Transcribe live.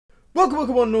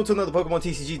Welcome on to another Pokemon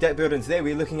TCG deck build, and today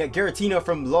we're looking at Giratina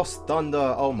from Lost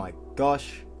Thunder. Oh my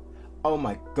gosh.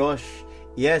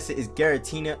 Yes, it is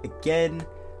Giratina again.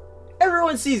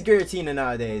 Everyone sees Giratina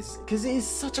nowadays because it is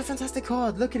such a fantastic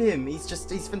card. Look at him. He's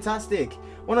fantastic.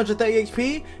 130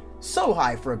 HP. So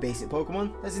high for a basic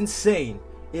Pokemon. That's insane.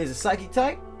 He is a Psychic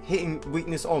type, hitting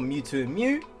weakness on Mewtwo and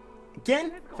Mew.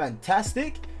 Again,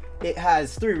 fantastic. It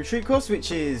has 3 retreat costs,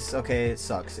 which is, okay, it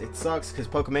sucks. It sucks because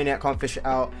Pokemaniac can't fish it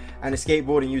out, and a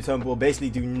Skateboard and U-Turn Ball basically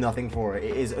do nothing for it.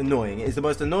 It is annoying. It is the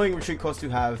most annoying retreat cost to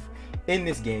have in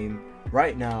this game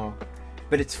right now,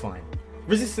 but it's fine.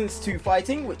 Resistance to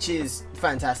fighting, which is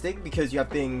fantastic because you have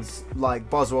things like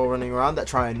Buzzwole running around that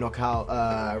try and knock out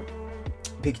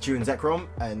Pikachu and Zekrom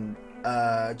and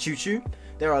Choo-Choo.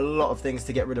 There are a lot of things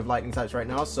to get rid of lightning types right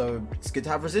now, so it's good to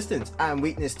have resistance. And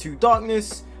weakness to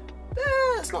darkness.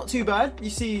 It's not too bad. You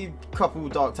see a couple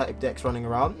dark type decks running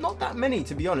around. Not that many,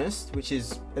 to be honest, which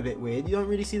is a bit weird. You don't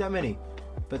really see that many.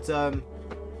 But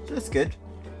that's good.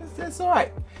 That's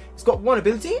alright. It's got 1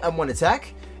 ability and 1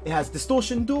 attack. It has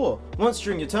Distortion Door. Once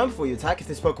during your turn before you attack, if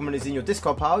this Pokemon is in your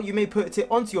discard pile, you may put it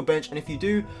onto your bench, and if you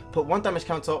do, put 1 damage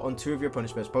counter on 2 of your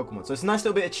opponent's bench Pokemon. So it's a nice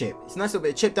little bit of chip. It's a nice little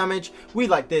bit of chip damage. We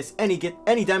like this. Any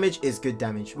damage is good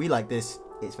damage. We like this.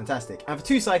 It's fantastic. And for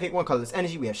 2 Psychic, 1 Colorless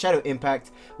Energy, we have Shadow Impact,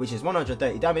 which is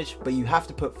 130 damage, but you have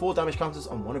to put 4 damage counters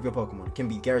on 1 of your Pokemon. It can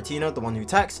be Giratina, the one who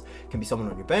attacks, it can be someone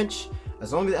on your bench.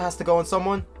 As long as it has to go on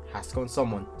someone, it has to go on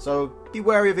someone. So be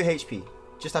wary of your HP.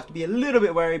 Just have to be a little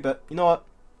bit wary, but you know what?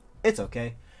 It's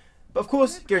okay. But of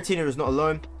course, Giratina is not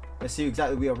alone. Let's see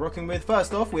exactly what we are rocking with.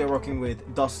 First off, we are rocking with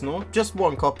Dusknoir, just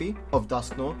 1 copy of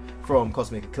Dusknoir from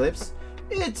Cosmic Eclipse.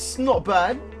 It's not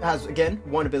bad. It has, again,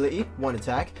 1 ability, 1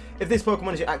 attack. If this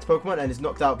Pokemon is your active Pokemon and is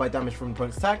knocked out by damage from an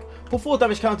opponent's attack, put 4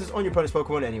 damage counters on your opponent's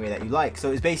Pokemon any way that you like.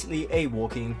 So it's basically a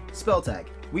walking spell tag.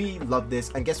 We love this,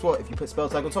 and guess what? If you put spell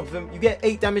tag on top of him, you get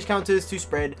 8 damage counters to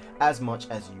spread as much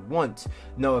as you want.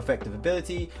 No effect of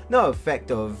ability, no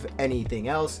effect of anything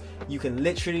else. You can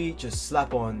literally just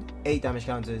slap on 8 damage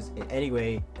counters in any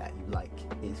way that you like.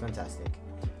 It is fantastic.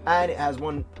 And it has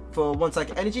 1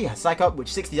 Psychic Energy. It has Psych Up, which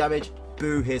is 60 damage.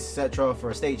 Boo, Hiss, etc.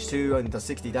 for a stage 2 and does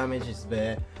 60 damage. It's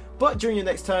there. But during your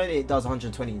next turn, it does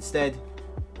 120 instead.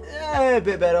 A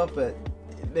bit better, but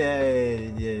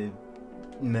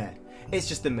meh. It's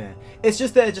just a meh. It's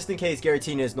just there just in case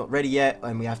Giratina is not ready yet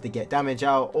and we have to get damage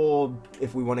out, or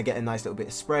if we want to get a nice little bit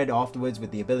of spread afterwards with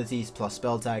the abilities plus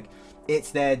spell tag. It's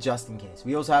there just in case.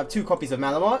 We also have 2 copies of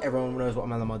Malamar. Everyone knows what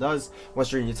Malamar does. Once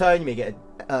during your turn, you may get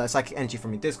a Psychic Energy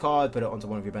from your discard, put it onto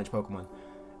 1 of your bench Pokemon.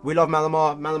 We love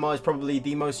Malamar. Malamar is probably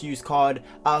the most used card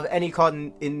out of any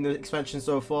card in the expansion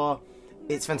so far.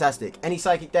 It's fantastic. Any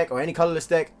Psychic deck or any colorless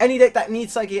deck, any deck that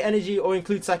needs Psychic Energy or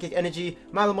includes Psychic Energy,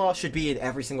 Malamar should be in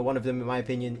every single one of them, in my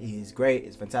opinion. He is great.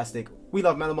 It's fantastic. We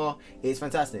love Malamar. It's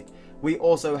fantastic. We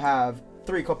also have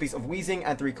 3 copies of Wheezing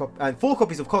and 4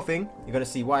 copies of Coughing. You're going to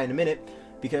see why in a minute.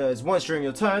 Because once during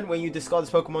your turn, when you discard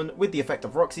this Pokemon with the effect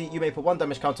of Roxie, you may put 1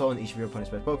 damage counter on each of your opponent's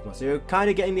best Pokemon. So you're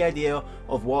kind of getting the idea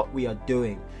of what we are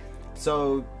doing.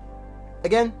 So,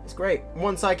 again, it's great.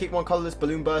 1 Psychic, 1 Colorless,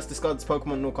 Balloon Burst, discard this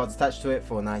Pokemon, no cards attached to it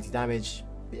for 90 damage.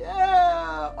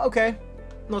 Yeah, okay.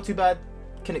 Not too bad.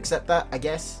 Can accept that, I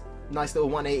guess. Nice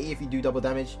little 180 if you do double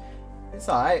damage. It's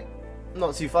alright.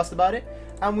 Not too fussed about it.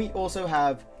 And we also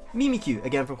have Mimikyu,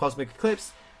 again from Cosmic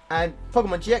Eclipse. And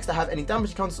Pokemon GX that have any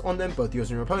damage counters on them, both yours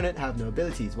and your opponent, have no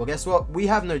abilities. Well, guess what? We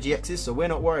have no GXs, so we're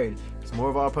not worried. It's more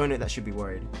of our opponent that should be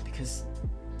worried. Because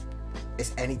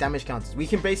it's any damage counters. We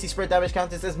can basically spread damage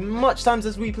counters as much times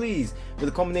as we please with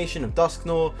a combination of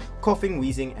Dusknoir, Coughing,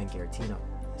 Wheezing, and Giratina.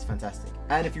 It's fantastic.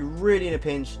 And if you're really in a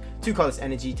pinch, 2 Colorless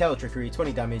Energy, Tail Trickery,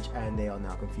 20 damage, and they are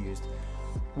now confused.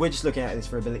 We're just looking at this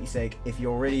for ability's sake. If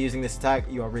you're already using this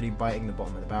attack, you are really biting the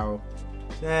bottom of the barrel.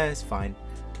 It's fine.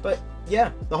 But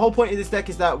yeah, the whole point of this deck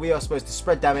is that we are supposed to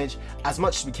spread damage as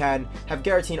much as we can, have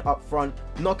Giratina up front,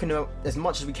 knocking out as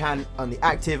much as we can on the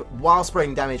active while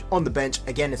spreading damage on the bench,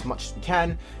 again as much as we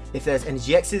can. If there's any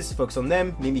GXs, focus on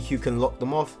them. Mimikyu can lock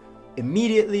them off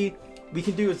immediately. We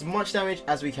can do as much damage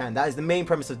as we can. That is the main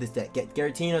premise of this deck. Get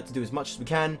Giratina to do as much as we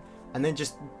can and then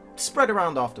just spread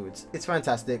around afterwards. It's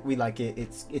fantastic. We like it.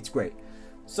 It's great.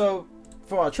 So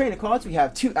for our trainer cards, we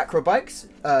have 2 Acrobikes,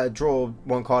 draw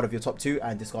 1 card of your top 2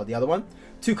 and discard the other one.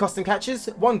 2 Custom Catchers,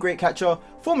 1 Great Catcher,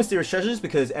 4 Mysterious Treasures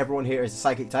because everyone here is a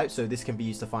Psychic type, so this can be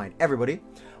used to find everybody.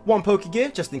 1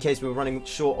 Pokegear, just in case we were running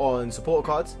short on support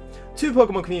cards. 2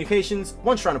 Pokemon Communications,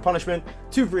 1 Shrine of Punishment,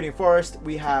 2 Breeding Forest.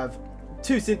 We have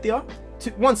 2 Cynthia,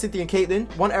 1 Cynthia and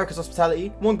Caitlyn, 1 Erica's Hospitality,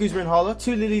 1 Guzman and Hala,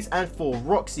 2 Lilies, and 4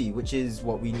 Roxie, which is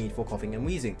what we need for coughing and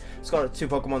wheezing. Discard 2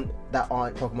 Pokemon that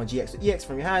aren't Pokemon GX or EX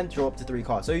from your hand, draw up to 3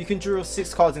 cards. So you can draw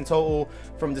 6 cards in total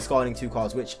from discarding 2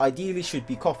 cards, which ideally should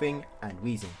be coughing and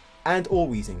wheezing. And or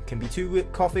wheezing. Can be 2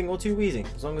 coughing or 2 wheezing,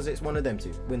 as long as it's one of them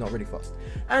 2. We're not really fussed.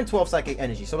 And 12 Psychic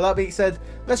Energy. So with that being said,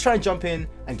 let's try and jump in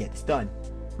and get this done.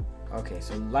 Okay,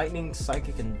 so Lightning,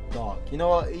 Psychic, and Dark. You know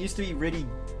what? It used to be really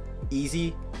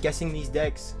easy guessing these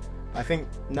decks. I think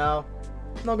now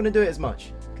I'm not gonna do it as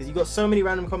much because you got so many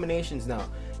random combinations now.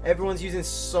 Everyone's using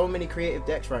so many creative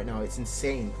decks right now. It's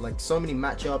insane. Like so many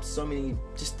matchups, so many.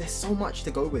 Just there's so much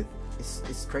to go with.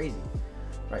 It's crazy.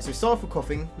 Right, so we start off with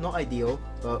coughing. Not ideal,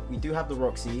 but we do have the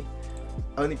Roxie.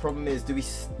 Only problem is, do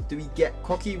we get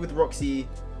cocky with Roxie,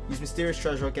 use Mysterious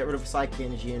Treasure, get rid of a Psychic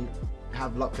Energy, and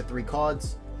have luck for 3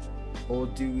 cards, or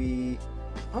do we?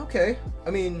 Okay, I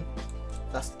mean.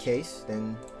 If that's the case,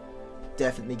 then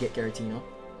definitely get Giratina.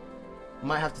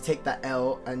 Might have to take that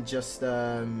L and just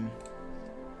yeah,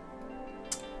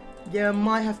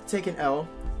 might have to take an L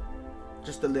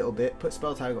just a little bit. Put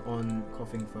Spell Tag on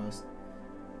coughing first.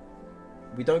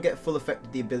 We don't get full effect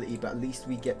of the ability, but at least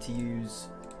we get to use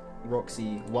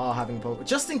Roxie while having Pokemon,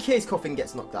 just in case coughing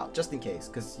gets knocked out, just in case,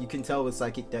 because you can tell with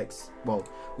Psychic decks, well,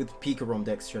 with Pika ROM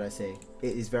decks should I say,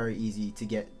 it is very easy to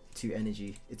get 2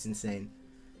 energy. It's insane.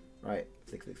 Right,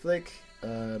 flick, flick, flick.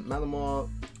 Malamar.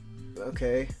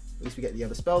 Okay, at least we get the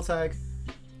other spell tag.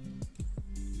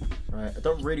 Right, I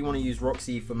don't really want to use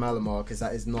Roxie for Malamar because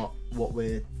that is not what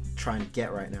we're trying to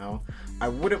get right now. I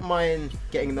wouldn't mind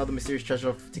getting another Mysterious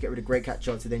Treasure to get rid of Great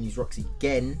Catcher to then use Roxie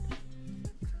again.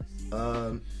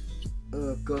 Oh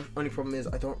god, only problem is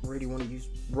I don't really want to use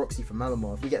Roxie for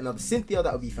Malamar. If we get another Cynthia,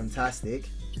 that would be fantastic.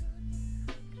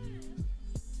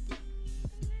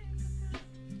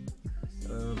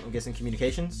 I'm guessing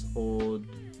Communications or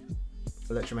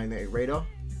Electromagnetic Radar.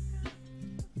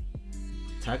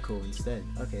 Tackle instead.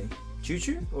 Okay. Choo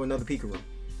Choo or another Pika ROM?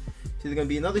 It's either going to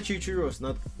be another Choo Choo or it's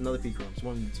another Pika ROM. It's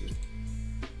 1 of the 2.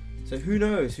 So who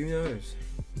knows? Who knows?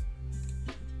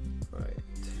 Right.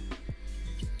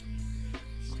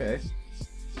 Okay.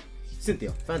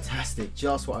 Cynthia. Fantastic.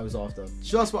 Just what I was after.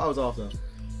 Just what I was after.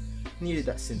 Needed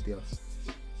that Cynthia.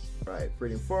 Right.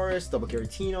 Brilliant Forest. Double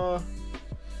Giratina.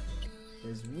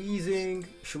 There's Wheezing.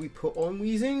 Should we put on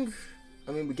Wheezing?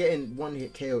 I mean, we're getting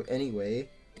 1-hit KO anyway.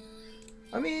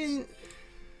 I mean,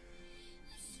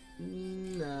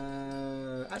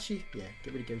 nah. Actually, yeah,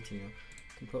 get rid of Giratina.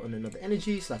 Can put on another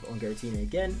energy, slap it on Giratina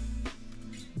again.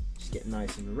 Just get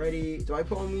nice and ready. Do I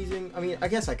put on Wheezing? I mean, I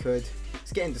guess I could.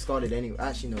 It's getting discarded anyway.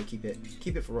 Actually, no, keep it.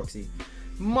 Keep it for Roxie.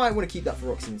 Might want to keep that for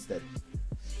Roxie instead.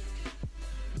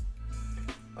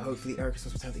 Hopefully, Erica's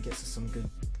Hospitality gets us some good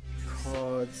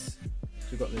cards.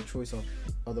 We've got no choice of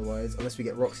otherwise, unless we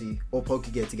get Roxie or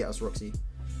Pokegear to get us Roxie.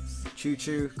 Choo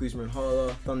Choo, Guzman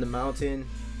Hala, Thunder Mountain.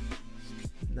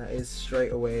 That is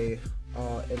straight away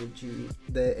our energy,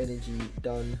 their energy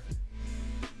done.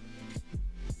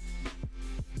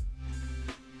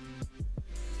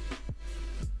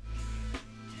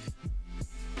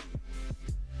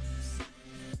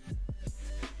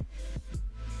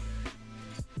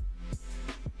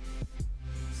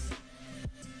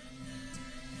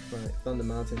 Right, Thunder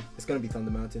Mountain. It's gonna be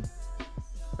Thunder Mountain.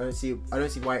 I don't see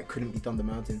why it couldn't be Thunder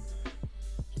Mountain.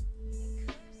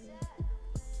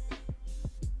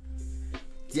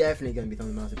 Definitely gonna be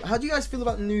Thunder Mountain. How do you guys feel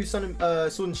about the new Sword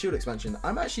and Shield expansion?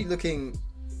 I'm actually looking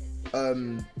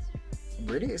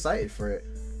really excited for it.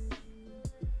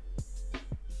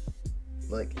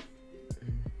 Like,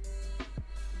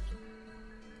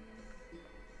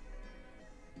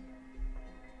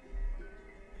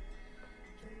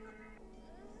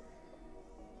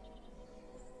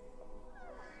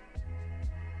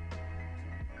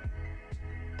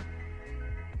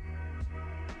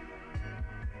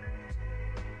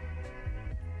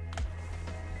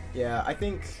 yeah, I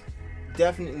think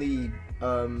definitely,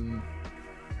 I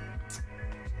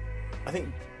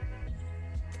think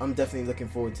I'm definitely looking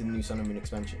forward to the new Sun and Moon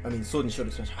expansion. I mean, Sword and Shield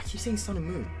expansion. I keep saying Sun and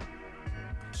Moon.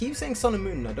 I keep saying Sun and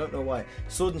Moon, and I don't know why.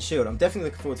 Sword and Shield. I'm definitely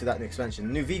looking forward to that new expansion.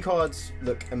 The new V cards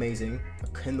look amazing. I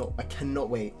cannot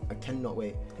wait. I cannot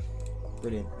wait.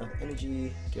 Brilliant.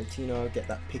 Energy, Giratina, get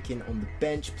that picking on the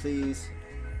bench, please.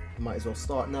 Might as well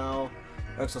start now.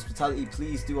 Eric's Hospitality,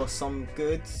 please do us some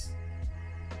good.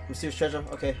 Mysterious Treasure,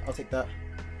 okay, I'll take that.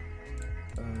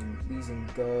 Wheezing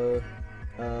go.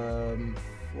 For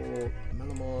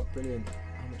Malamar, brilliant.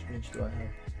 How much energy do I have?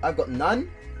 I've got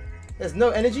none? There's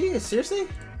no energy? Seriously?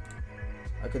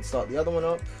 I could start the other one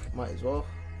up. Might as well.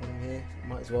 While I'm here,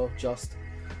 might as well. Just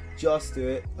do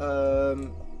it.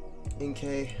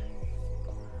 Inkay.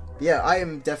 yeah, I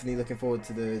am definitely looking forward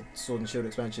to the Sword and Shield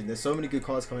expansion. There's so many good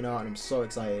cards coming out, and I'm so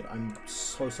excited. I'm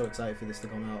so excited for this to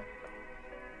come out.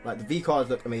 Like, the V cards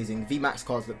look amazing. V Max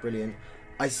cards look brilliant.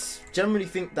 I generally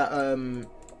think that,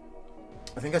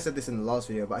 I think I said this in the last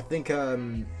video, but I think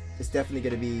it's definitely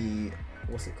going to be,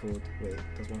 what's it called? Wait,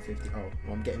 does 150? Oh,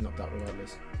 well, I'm getting knocked out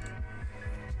regardless.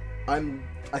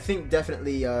 I think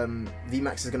definitely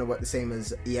VMAX is going to work the same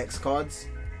as EX cards,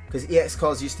 because EX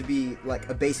cards used to be like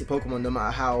a basic Pokemon no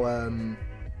matter how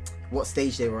what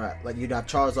stage they were at. Like, you'd have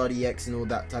Charizard EX and all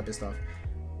that type of stuff,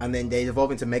 and then they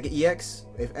evolve into Mega EX,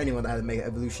 if anyone that had a Mega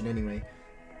Evolution anyway.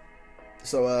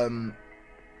 So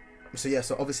yeah,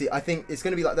 so obviously I think it's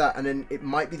going to be like that, and then it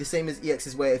might be the same as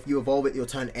EX's, where if you evolve it, your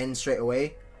turn ends straight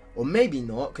away. Or maybe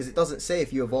not, because it doesn't say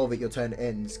if you evolve it, your turn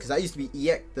ends. Because that used to be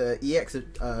the EX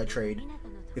trade.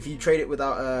 If you trade it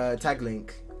without Tag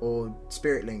Link or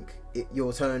Spirit Link,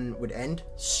 your turn would end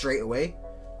straight away.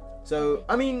 So,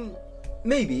 I mean,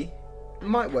 maybe. It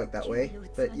might work that way,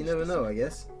 but you never know, I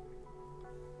guess.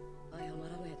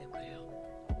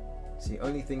 So the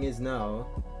only thing is now,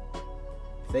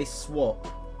 if they swap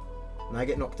and I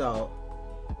get knocked out,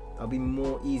 that'll be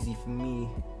more easy for me.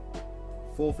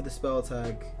 4 for the spell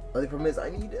tag. Only problem is I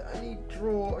need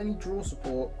draw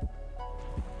support.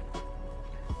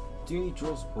 Do you need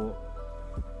draw support?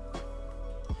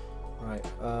 Right.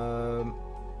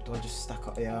 Do I just stack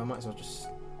up? Yeah, I might as well just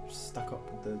stack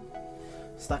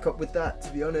up with that,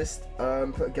 to be honest.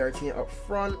 Put a Giratina up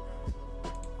front.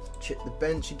 Chip the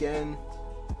bench again.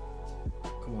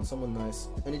 Come on, someone nice.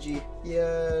 Energy.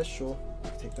 Yeah, sure. I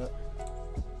can take that.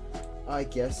 I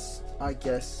guess.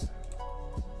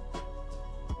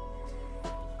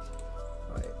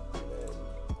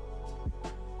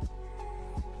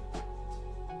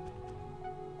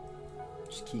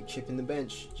 Keep chipping the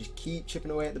bench. Just keep chipping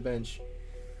away at the bench.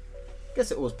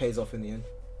 Guess it always pays off in the end.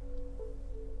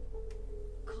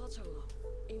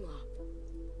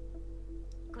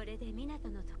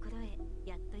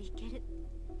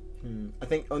 I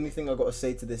think only thing I gotta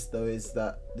say to this though is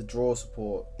that the draw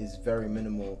support is very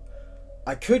minimal.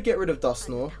 I could get rid of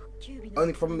Dusknoir.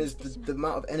 Only problem is the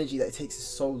amount of energy that it takes is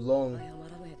so long.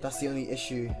 That's the only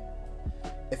issue.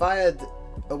 If I had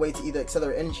a way to either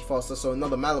accelerate energy faster, so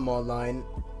another Malamar line,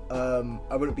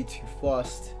 I wouldn't be too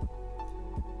fast.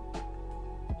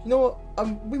 You know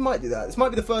what? We might do that. This might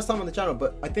be the first time on the channel,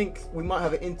 but I think we might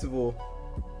have an interval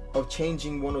of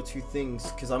changing 1 or 2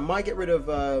 things, because I might get rid of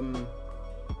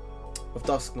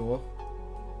Dusknoir,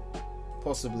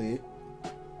 possibly.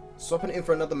 Swapping it in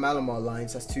for another Malamar line,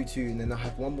 so that's 2-2, and then I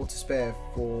have 1 more to spare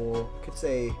for, I could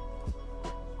say,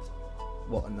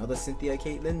 what, another Cynthia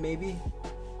Caitlyn, maybe?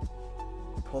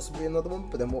 Possibly another one,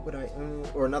 but then what would I,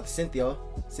 or another Cynthia.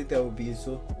 Cynthia would be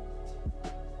useful.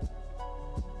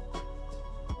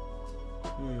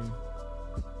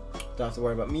 Don't have to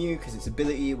worry about Mew, because its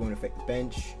ability won't affect the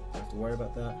bench. Don't have to worry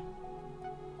about that.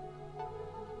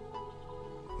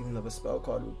 Even another spell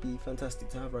card would be fantastic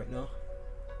to have right now.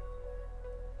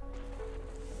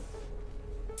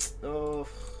 Oh,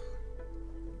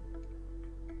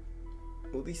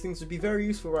 all these things would be very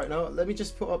useful right now. Let me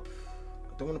just put up,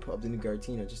 I don't want to put up the new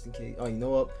Giratina just in case. Oh, you know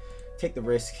what? Take the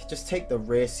risk. Just take the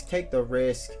risk. Take the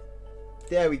risk.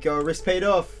 There we go. Risk paid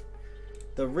off.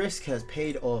 The risk has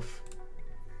paid off.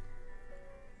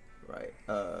 Right.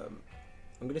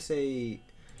 I'm gonna say,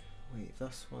 wait, if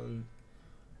that's one,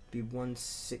 be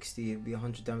 160. It'd be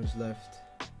 100 damage left.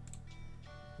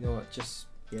 You know what? Just,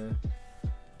 yeah.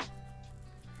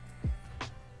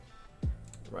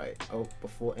 Right. Oh,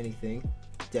 before anything,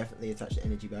 definitely attach the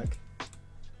energy back.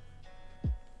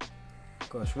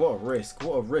 Gosh, what a risk.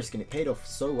 What a risk, and it paid off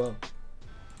so well.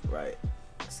 Right.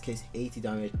 In this case, 80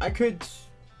 damage. I could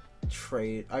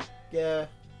trade. Yeah.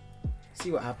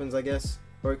 See what happens, I guess.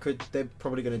 Or it could, they're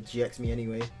probably going to GX me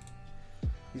anyway. At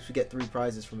least we get 3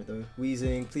 prizes from it though.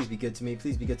 Wheezing, please be good to me.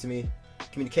 Please be good to me.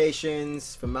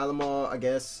 Communications for Malamar, I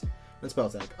guess. And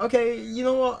spell tag. Okay, you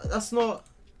know what? That's not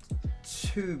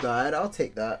too bad. I'll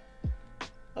take that.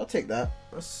 I'll take that.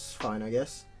 That's fine, I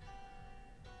guess.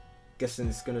 Guessing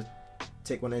it's going to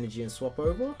take 1 energy and swap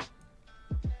over.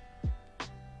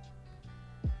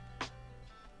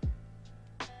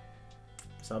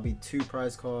 So that'll be 2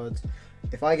 prize cards.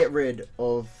 If I get rid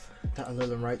of that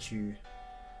Alolan Raichu,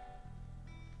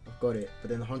 I've got it. But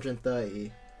then 130,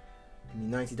 give me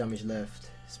 90 damage left.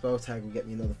 Spell tag will get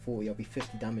me another 40. I'll be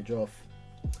 50 damage off.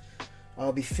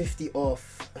 I'll be 50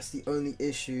 off. That's the only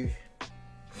issue.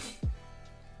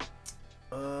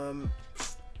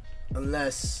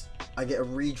 Unless I get a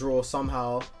redraw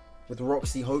somehow with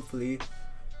Roxie, hopefully.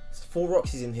 There's 4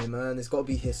 Roxies in here, man. There's got to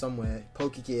be here somewhere.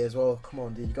 Pokegear as well. Come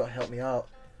on, dude. You got to help me out.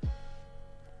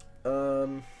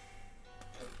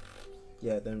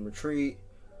 Yeah, then retreat,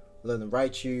 learn the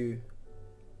Raichu,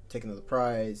 take another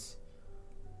prize.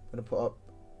 I'm gonna put up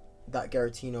that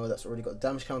Giratina that's already got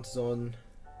damage counters on.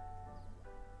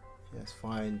 Yeah, it's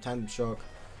fine. Tandem Shock.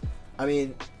 I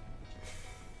mean,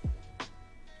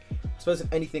 I suppose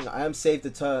if anything, I am saved the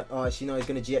turn. Oh, actually, no, he's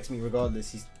gonna GX me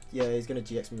regardless. He's gonna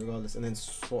GX me regardless, and then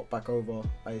swap back over,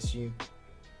 I assume.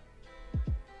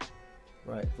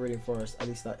 Right, Brilliant Forest. At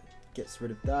least that gets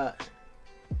rid of that.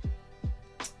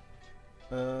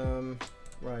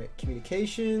 Right,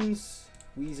 communications,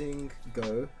 wheezing,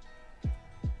 go.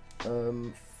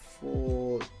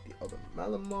 For the other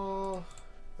Malamar,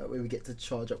 that way we get to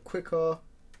charge up quicker.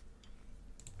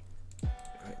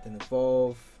 Right, then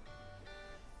evolve.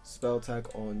 Spell tag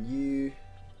on you.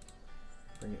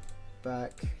 Bring it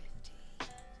back.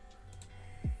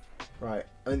 Right,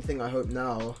 only thing I hope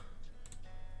now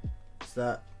is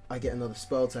that I get another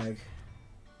spell tag.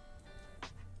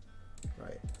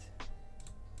 Right.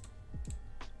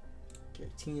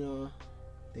 Giratina,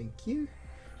 thank you.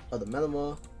 Other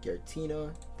Malamar,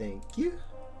 Giratina, thank you.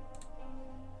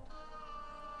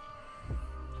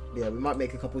 Yeah, we might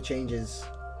make a couple changes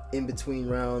in between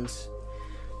rounds.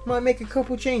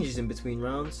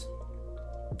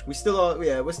 We still are,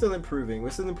 yeah, we're still improving. We're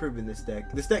still improving this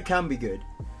deck. This deck can be good.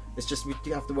 It's just we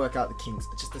have to work out the kinks.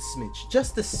 Just a smidge.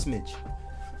 Just a smidge.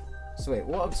 So wait,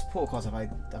 what other support cards have I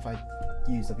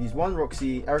used? I've used one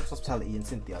Roxie, Eric's Hospitality, and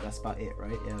Cynthia. That's about it,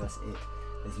 right? Yeah, that's it.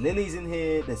 There's Lily's in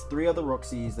here. There's 3 other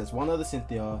Roxies. There's 1 other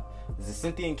Cynthia. There's a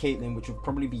Cynthia and Caitlyn, which will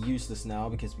probably be useless now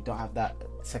because we don't have that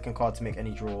second card to make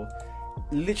any draw.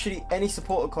 Literally any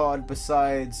supporter card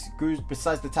besides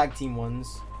the tag team ones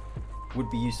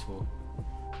would be useful.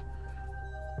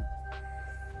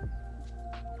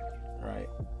 Right.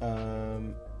 I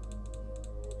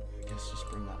guess just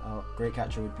bring that out. Great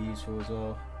Catcher would be useful as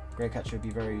well. Great Catcher would be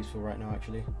very useful right now,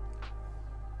 actually.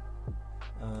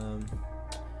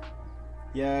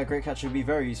 Yeah, Great Catcher would be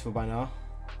very useful by now.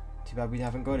 Too bad we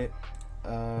haven't got it.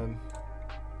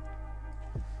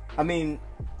 I mean,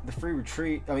 the free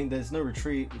retreat. I mean, there's no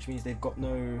retreat, which means they've got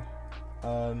no.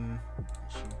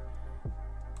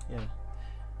 Yeah.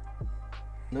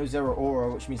 No Zero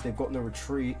Aura, which means they've got no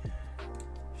retreat.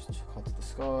 Just card to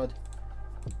discard.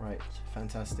 Right,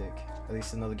 fantastic. At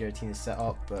least another Giratina is set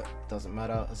up, but it doesn't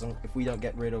matter as long if we don't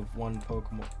get rid of one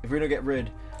Pokemon. If we don't get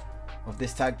rid of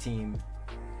this tag team,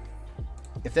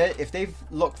 if they've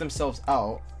locked themselves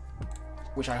out,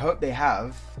 which I hope they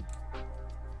have.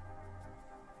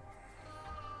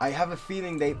 I have a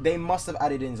feeling they must have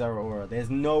added in Zero Aura.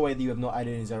 There's no way that you have not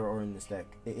added in Zero Aura in this deck.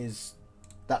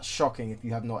 That's shocking if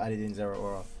you have not added in Zero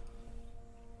Aura.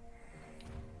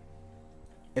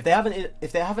 If they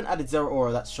haven't added Zero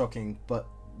Aura, that's shocking, but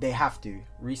they have to.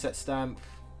 Reset Stamp,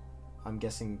 I'm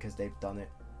guessing because they've done it.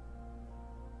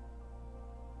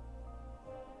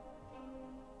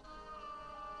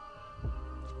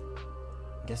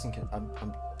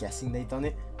 I'm guessing they've done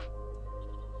it.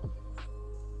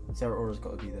 Zero Aura's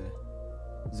got to be there.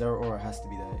 Zero Aura has to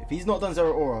be there. If he's not done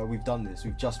Zero Aura, we've done this.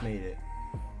 We've just made it.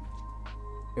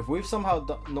 If we've somehow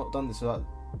not done this without...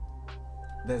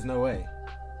 There's no way.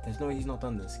 There's no way he's not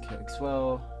done this. Chaotic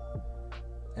Swell.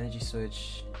 Energy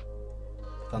Switch.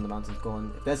 Thunder Mountain's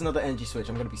gone. If there's another Energy Switch,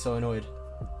 I'm going to be so annoyed.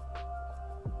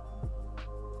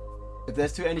 If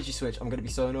there's 2 Energy Switch, I'm going to be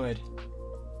so annoyed.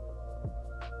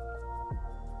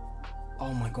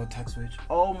 Oh my god, tag switch.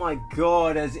 Oh my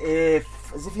god, as if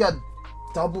you had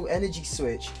double Energy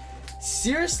Switch.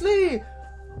 Seriously?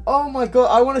 Oh my god,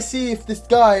 I want to see if this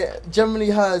guy generally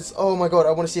has... Oh my god,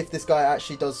 I want to see if this guy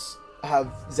actually does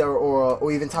have Zero Aura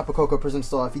or even Tapu Koko Prism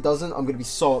Star. If he doesn't, I'm going to be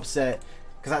so upset.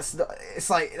 Because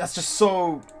that's just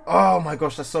so... Oh my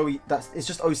gosh, it's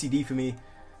just OCD for me.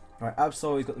 Alright,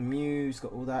 Absol, he's got the Mew, he's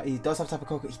got all that. He does have Tapu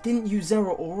Koko. He didn't use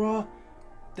Zero Aura?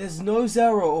 There's no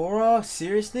Zero Aura?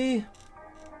 Seriously?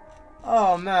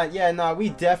 Oh man, yeah, nah, we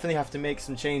definitely have to make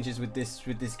some changes with this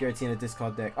Giratina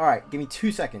discard deck. Alright, give me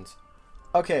 2 seconds.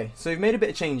 Okay, so we've made a bit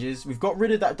of changes. We've got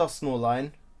rid of that Dusknoir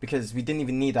line because we didn't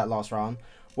even need that last round.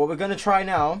 What we're going to try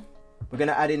now, we're going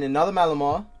to add in another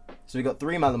Malamar. So we've got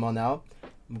 3 Malamar now.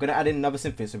 We're going to add in another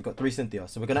Cynthia, so we've got 3 Cynthia.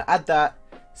 So we're going to add that,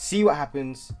 see what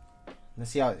happens. Let's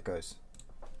see how it goes.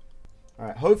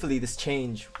 Alright, hopefully this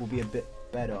change will be a bit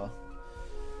better.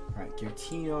 Alright,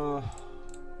 Giratina.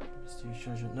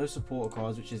 No supporter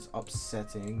cards, which is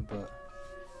upsetting, but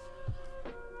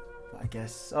I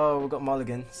guess... Oh, we've got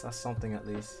Mulligan, so that's something at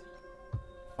least.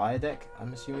 Fire deck,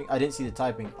 I'm assuming. I didn't see the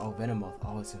typing. Oh, Venomoth.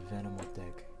 Oh, it's a Venomoth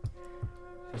deck.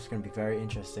 This is going to be very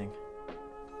interesting.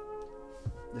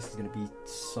 This is going to be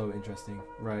so interesting.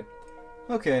 Right.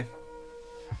 Okay.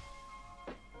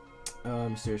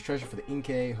 Mysterious Treasure for the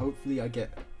Inkay. Hopefully I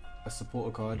get a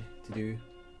supporter card to do.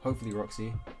 Hopefully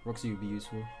Roxie. Roxie would be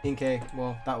useful. Inkay,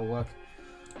 well, that will work.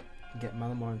 Get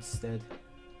Malamar instead.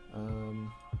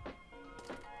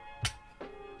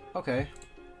 Okay.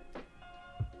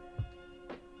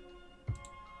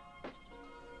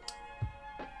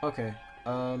 Okay.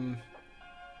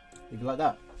 Leave it like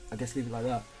that. I guess leave it like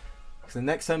that. So the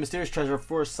next turn, Mysterious Treasure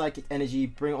for Psychic Energy.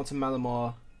 Bring it onto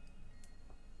Malamar.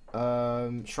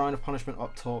 Shrine of Punishment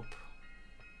up top.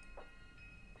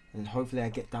 And hopefully I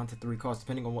get down to 3 cards,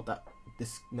 depending on what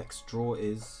this next draw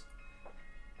is.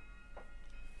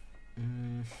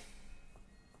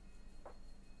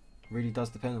 Really does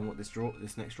depend on what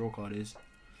this next draw card is.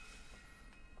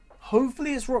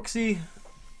 Hopefully it's Roxie.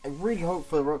 I really hope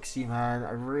for Roxie, man.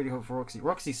 I really hope for Roxie.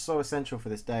 Roxie's so essential for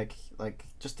this deck. Like,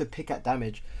 just to pick at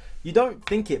damage. You don't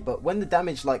think it, but when the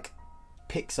damage, like,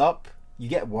 picks up, you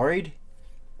get worried.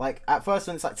 Like, at first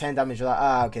when it's like 10 damage, you're like,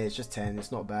 ah, okay, it's just 10,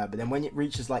 it's not bad. But then when it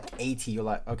reaches like 80, you're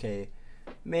like, okay,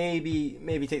 maybe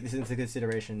take this into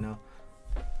consideration now.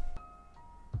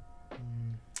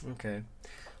 Okay.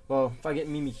 Well, if I get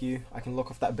Mimikyu, I can lock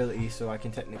off that ability, so I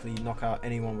can technically knock out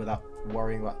anyone without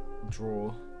worrying about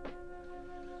draw.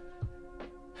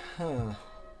 Huh.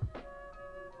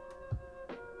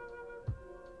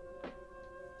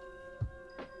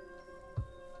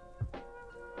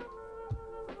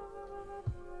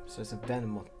 So it's a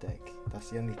Venomoth deck. That's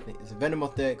the only thing. It's a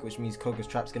Venomoth deck, which means Koga's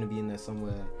Trap's going to be in there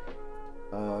somewhere.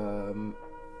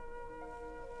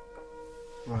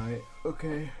 Right.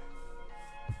 Okay.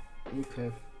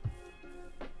 Okay.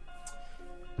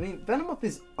 I mean, Venomoth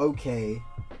is okay.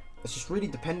 It's just really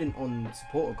dependent on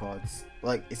supporter cards.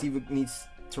 Like, it's either needs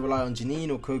to rely on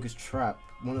Janine or Koga's Trap.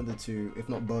 One of the two, if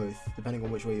not both, depending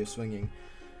on which way you're swinging.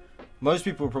 Most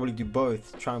people will probably do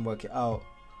both, try and work it out.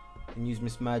 And use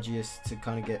Miss Magius to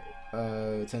kind of get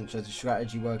attention to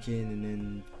strategy working, and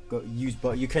then use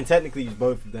both. You can technically use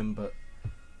both of them, but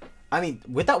I mean,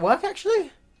 would that work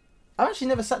actually? I've actually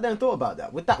never sat there and thought about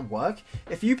that. Would that work?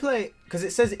 If you play, because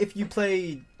it says if you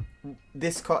play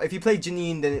this card, if you play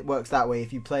Janine, then it works that way.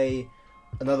 If you play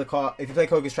another card, if you play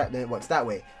Koga's Trap, then it works that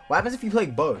way. What happens if you play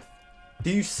both? Do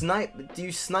you snipe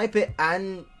it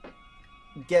and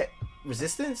get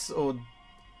resistance? Or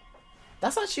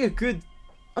that's actually a good.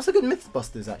 That's a good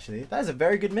Mythbusters, actually. That is a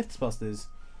very good Mythbusters.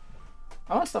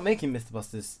 I want to start making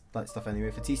Mythbusters like stuff anyway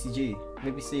for TCG.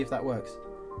 Maybe see if that works.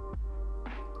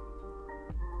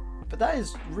 But that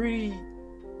is really...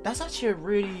 That's actually a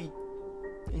really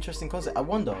interesting concept. I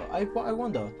wonder. I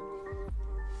wonder.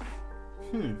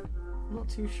 I'm not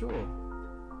too sure.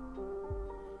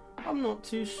 I'm not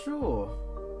too sure.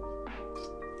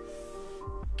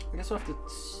 I guess we'll have to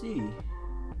see.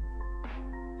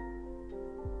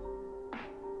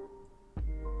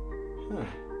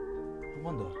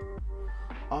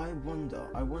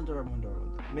 I wonder.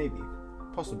 Maybe.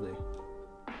 Possibly.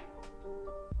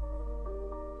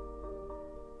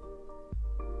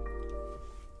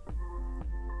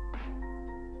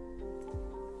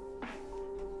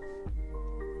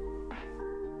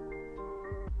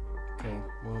 Okay,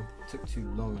 well, took too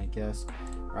long, I guess.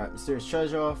 Alright, Mysterious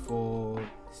Treasure for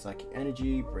Psychic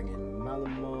Energy. Bring in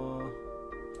Malamar.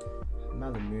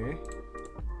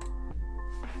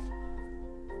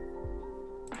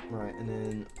 Right, and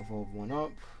then evolve one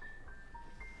up.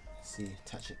 Let's see,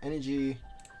 attach an energy,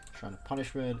 Shrine of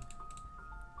Punishment.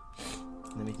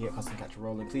 And then we can get Custom Catcher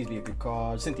rolling. Please be a good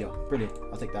card. Cynthia, brilliant.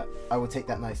 I'll take that. I will take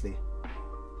that nicely.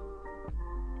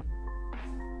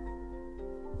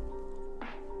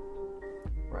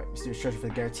 Right, Mysterious Treasure for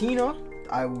the Giratina.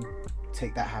 I will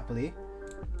take that happily.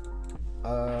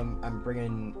 I'm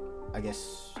bringing, I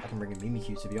guess I can bring in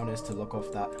Mimikyu, to be honest, to lock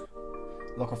off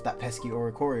that pesky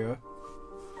Oricorio.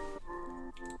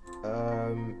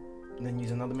 And then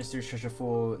use another Mysterious Treasure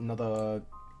for another,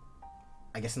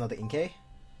 I guess another Inkay.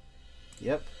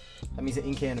 Yep. That means that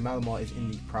Inkay and the Malamar is in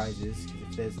the prizes.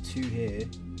 If there's 2 here.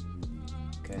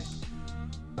 Okay.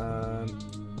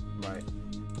 Right.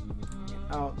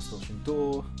 Get out, Distortion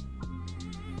Door.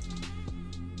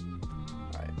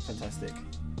 Right, fantastic.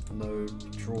 No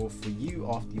draw for you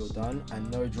after you're done.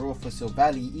 And no draw for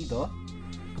Silvally either.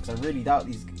 Because I really doubt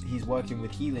he's working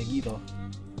with healing either.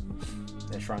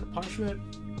 There's Shrine of Punishment,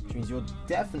 which means you're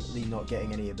definitely not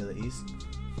getting any abilities.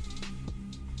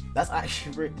 That's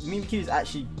actually... Mimikyu is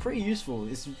actually pretty useful.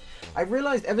 I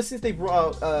realized ever since they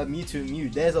brought out Mewtwo and Mew,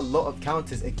 there's a lot of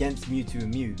counters against Mewtwo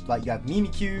and Mew. Like, you have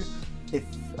Mimikyu if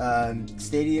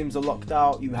stadiums are locked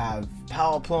out. You have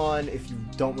Power Plant if you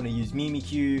don't want to use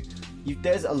Mimikyu.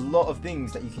 There's a lot of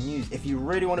things that you can use. If you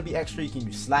really want to be extra, you can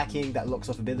use slacking that locks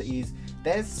off abilities.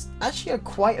 There's actually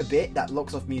quite a bit that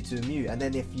locks off Mewtwo and Mew. And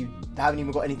then if you haven't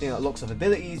even got anything that locks off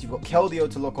abilities, you've got Keldeo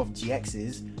to lock off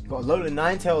GXs. You've got Alolan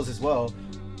Ninetales as well.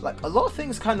 Like, a lot of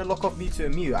things kind of lock off Mewtwo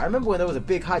and Mew. I remember when there was a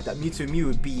big hype that Mewtwo and Mew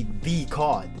would be the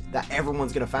card that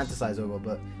everyone's going to fantasize over,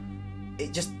 but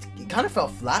it kind of fell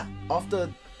flat after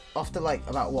like,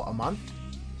 about, what, a month?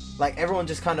 Like, everyone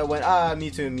just kind of went,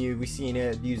 Mewtwo and Mew, we've seen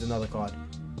it, use another card.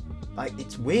 Like,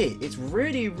 it's weird. It's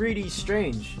really, really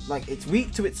strange. Like, it's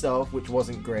weak to itself, which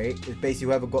wasn't great. It's basically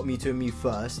whoever got Mewtwo and Mew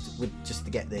first, just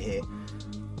to get the hit.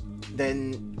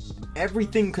 Then,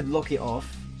 everything could lock it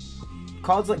off.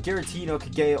 Cards like Giratina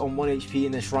could get it on 1 HP,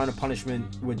 and then Shrine of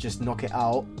Punishment would just knock it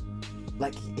out.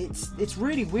 Like, it's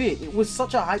really weird. It was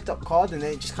such a hyped up card, and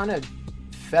then it just kind of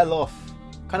fell off.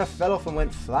 Kind of fell off and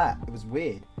went flat. It was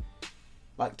weird.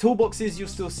 Like, toolboxes you'll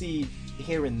still see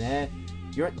here and there.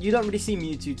 You don't really see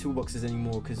Mewtwo toolboxes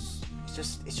anymore because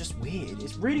it's just weird.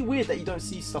 It's really weird that you don't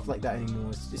see stuff like that anymore.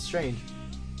 It's strange.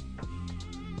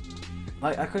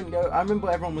 Like, I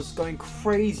remember everyone was going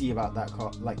crazy about that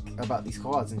card, like about these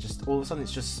cards, and just all of a sudden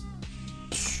it's just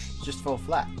fell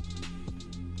flat.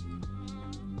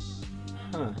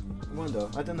 Huh? I wonder.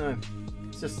 I don't know.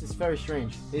 It's very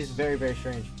strange. It is very, very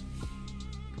strange.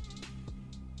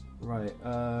 Right.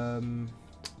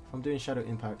 If I'm doing Shadow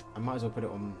Impact, I might as well put it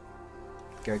on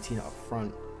Giratina up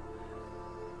front,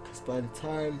 because by the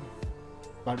time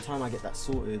I get that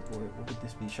sorted, what would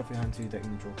this be? Shuffle your hand 2, deck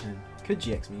and draw 10. Could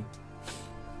GX me.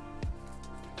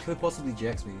 Could possibly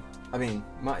GX me. I mean,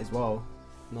 might as well.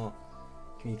 Not.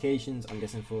 Communications, I'm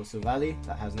guessing for Silvally,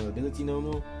 that has no ability no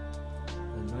more.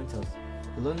 And Ninetales.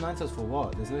 Alone Ninetales for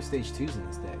what? There's no stage 2s in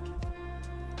this deck.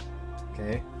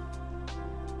 Okay.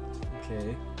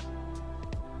 Okay.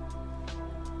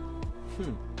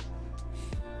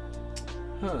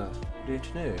 Huh. I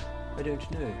don't know. I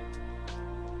don't know.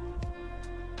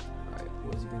 Alright,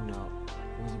 what is he bringing out?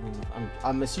 What is he bringing out?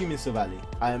 I'm assuming Silvally.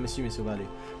 I am assuming Silvally.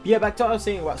 But yeah, back to what I was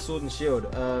saying about Sword and Shield.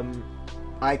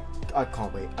 I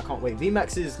can't wait. I can't wait.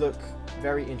 VMAXs look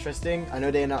very interesting. I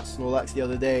know they announced Snorlax the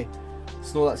other day.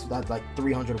 Snorlax had like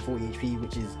 340 HP,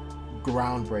 which is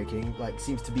groundbreaking. Like,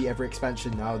 seems to be every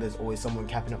expansion now. There's always someone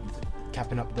capping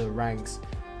up the ranks,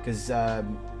 because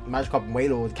Magikarp and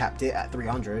Wailord capped it at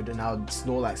 300, and now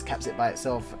Snorlax caps it by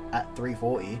itself at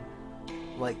 340.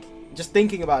 Like, just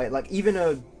thinking about it, like even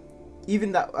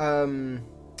that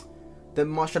the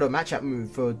Marshadow matchup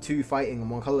move for 2 fighting and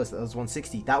 1 colorless, that was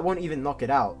 160. That won't even knock it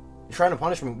out. Shrine of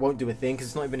Punishment won't do a thing because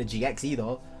it's not even a GX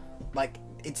either. Like,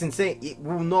 it's insane. It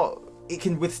will not. It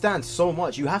can withstand so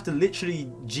much. You have to literally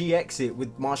GX it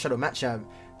with Marshadow matchup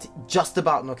to just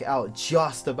about knock it out.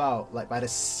 Just about, like, by the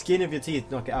skin of your teeth,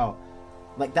 knock it out.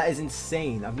 Like, that is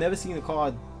insane. I've never seen a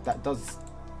card that does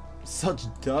such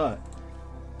dirt.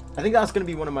 I think that's going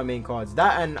to be one of my main cards.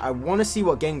 That, and I want to see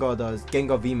what Gengar does.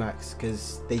 Gengar VMAX,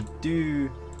 because they do...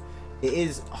 It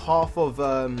is half of...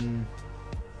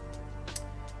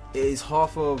 It is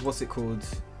half of... What's it called?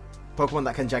 Pokemon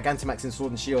that can Gigantamax in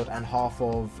Sword and Shield, and half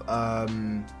of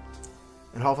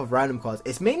random cards.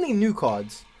 It's mainly new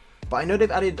cards, but I know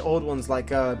they've added old ones, like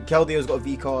Keldeo's got a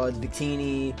V card,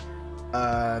 Victini,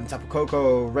 Tapu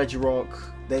Koko, Regirock.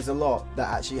 There's a lot that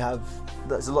actually have...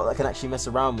 There's a lot that can actually mess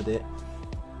around with it.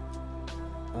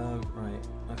 Right,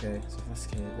 okay, so if that's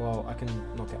the case, well, I can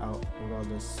knock it out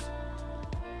regardless.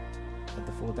 At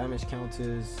the 4 damage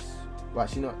counters, well,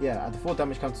 actually not, yeah, at the 4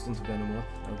 damage counters onto Venomoth,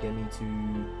 that'll get me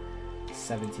to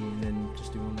 70, and then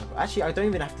just do one more. Actually, I don't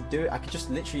even have to do it. I could just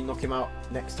literally knock him out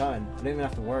next turn. I don't even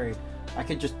have to worry. I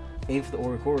could just aim for the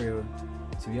Oricorio,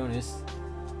 to be honest.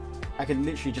 I could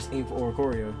literally just aim for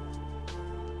Oricorio.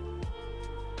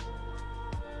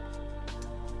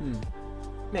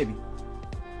 Maybe.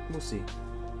 We'll see.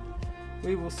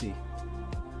 We will see.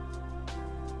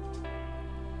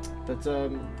 But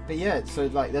yeah, so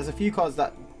like there's a few cards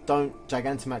that don't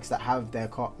Gigantamax that have their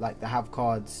that have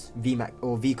cards VMAX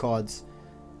or V cards.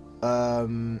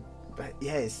 But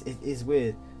yeah, it is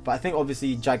weird. But I think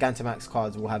obviously Gigantamax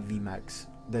cards will have VMAX.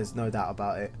 There's no doubt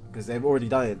about it, because they've already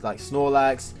done it. Like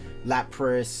Snorlax,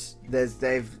 Lapras.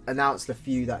 They've announced a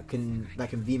few that can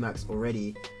VMAX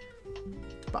already.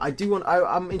 But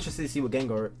I'm interested to see what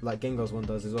Gengar's one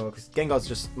does as well, because Gengar's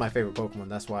just my favorite Pokemon.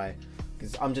 That's why.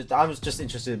 Because I was just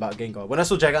interested about Gengar. When I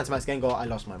saw Gigantamax Gengar, I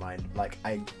lost my mind. Like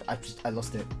I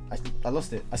lost it. I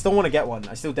lost it. I still want to get one.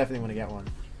 I still definitely want to get one.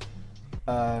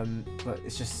 But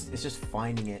it's just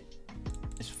finding it.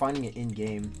 It's finding it in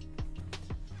game.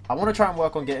 I want to try and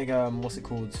work on getting what's it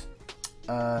called?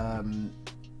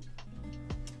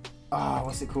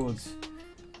 What's it called?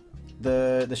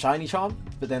 the shiny charm,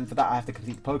 but then for that I have to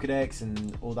complete the Pokedex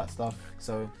and all that stuff.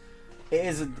 So it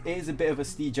is a bit of a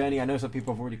steep journey. I know some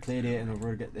people have already cleared it and have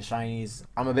already got the shinies.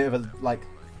 I'm a bit of a like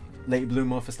late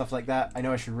bloomer for stuff like that. I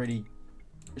know I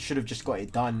should have just got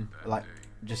it done, like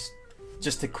just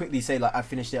to quickly say like I've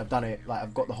finished it, I've done it, like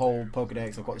I've got the whole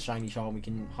Pokedex, I've got the shiny charm, we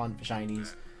can hunt for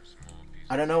shinies.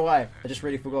 I don't know why, I just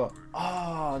really forgot.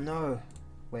 Oh no,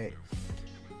 wait.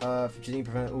 For Janine,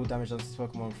 prevent all damage on this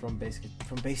Pokemon from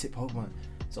basic Pokemon.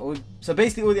 So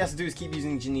basically all he has to do is keep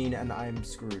using Janine and I'm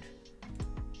screwed.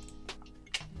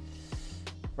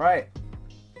 Right.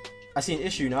 I see an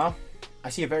issue now. I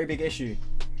see a very big issue.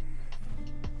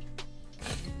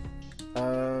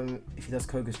 If he does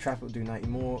Koga's Trap, it'll do 90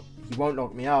 more. He won't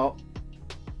knock me out,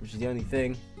 which is the only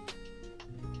thing.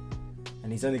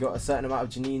 And he's only got a certain amount of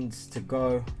Janines to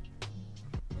go,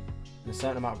 and a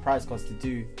certain amount of prize cards to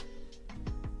do.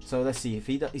 So let's see if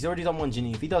he's already done one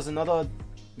Janine. If he does another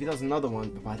one,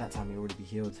 but by that time he'll already be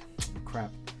healed.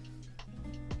 Crap.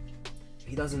 If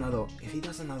he does another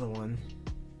one,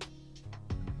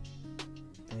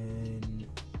 then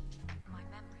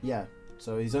yeah.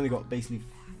 So he's only got basically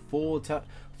four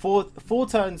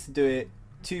turns to do it.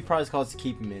 2 prize cards to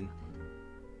keep him in.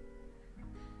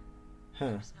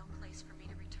 Huh.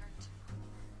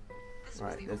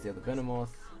 Right, there's the other Venomoth.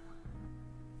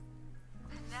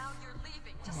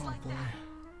 Oh boy.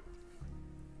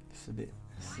 This is a bit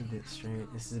strange.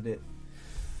 This is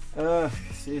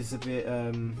a bit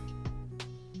here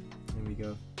we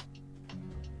go.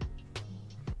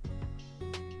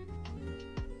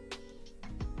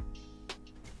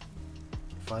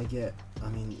 If I get, I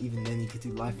mean, even then you could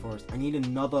do Life Forest. I need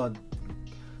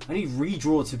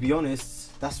redraw, to be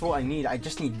honest. That's what I need. I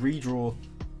just need redraw.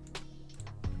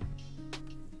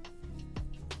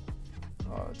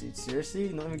 Oh, dude, seriously?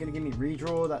 You're not even gonna give me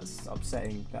redraw? That's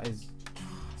upsetting. That's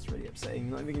really upsetting.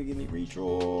 You're not even gonna give me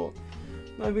redraw.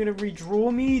 Not even gonna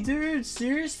redraw me, dude?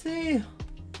 Seriously?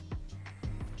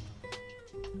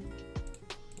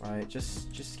 Right,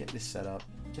 just get this set up.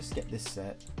 Just get this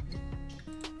set.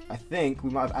 I think we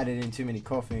might have added in too many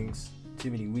coughings, too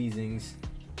many wheezings.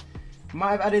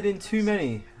 Might have added in too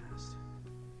many.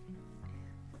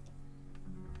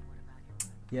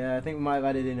 Yeah, I think we might have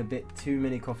added in a bit too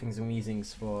many coughings and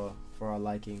wheezings for our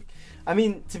liking. I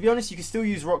mean, to be honest, you can still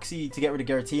use Roxie to get rid of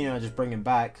Giratina and just bring him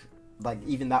back. Like,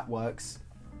 even that works.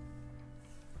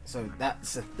 So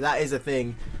that is a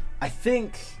thing. I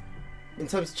think in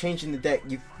terms of changing the deck,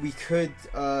 we could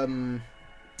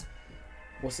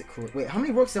what's it called? Wait, how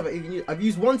many Roxies have I even used? I've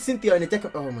used 1 Cynthia in a deck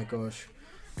of, oh my gosh.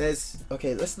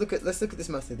 Okay, let's look at this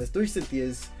method. There's 3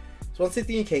 Cynthias. There's 1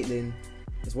 Cynthia and Caitlyn.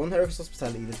 There's 1 Heracles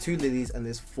Hospitality. There's 2 Lilies and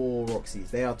there's 4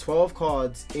 Roxies. There are 12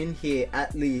 cards in here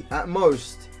at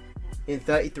most in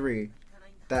 33.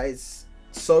 That is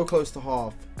so close to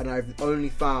half, and I've only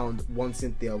found 1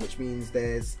 Cynthia, which means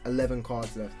there's 11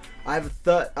 cards left. I have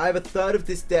a third of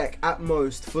this deck at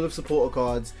most full of supporter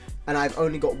cards, and I've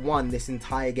only got 1 this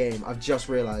entire game. I've just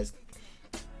realized.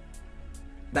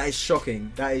 That is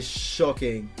shocking. That is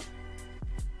shocking.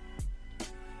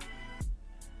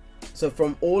 So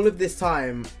from all of this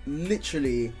time,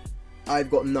 literally, I've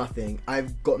got nothing.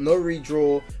 I've got no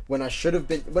redraw when I should have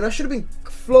been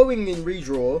flowing in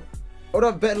redraw. I would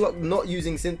have better luck not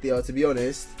using Cynthia, to be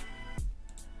honest.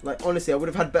 Like, honestly, I would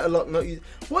have had better luck not using...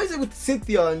 Why is it with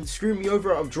Cynthia and screwing me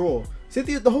over out of draw?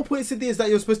 Cynthia, the whole point of Cynthia is that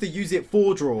you're supposed to use it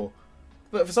for draw.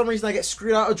 But for some reason, I get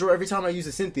screwed out of draw every time I use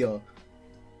a Cynthia.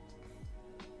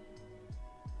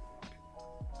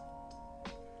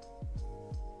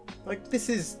 Like, this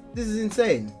is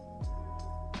insane.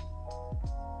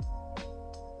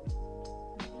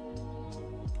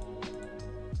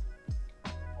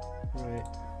 Right.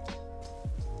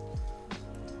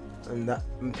 And that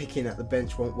picking at the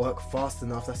bench won't work fast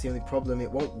enough. That's the only problem. It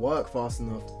won't work fast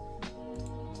enough.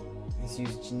 He's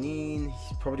used Janine.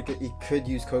 He could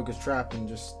use Koga's Trap and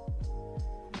just...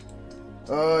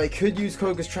 he could use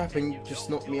Koga's Trap and just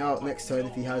knock me out next turn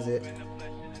if he has it.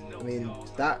 I mean,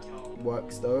 that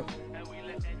works though.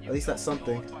 At least that's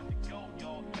something.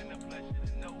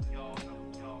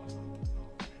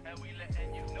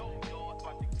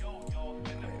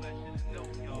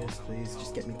 Yes, please.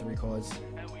 Just get me 3 cards.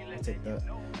 I'll take that.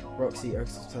 Roxie,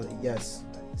 yes.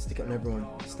 Stick it on everyone.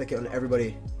 Stick it on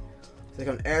everybody. Stick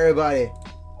it on everybody.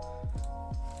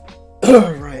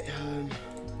 Right.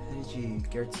 Energy.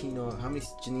 Giratina. How many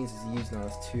Janines has he used now?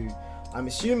 That's 2. I'm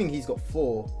assuming he's got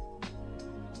 4.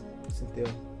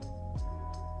 Cynthia.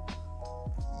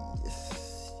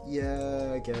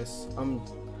 Yeah, I guess. I'm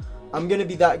gonna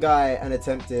be that guy and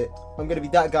attempt it. I'm gonna be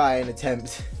that guy and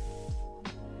attempt.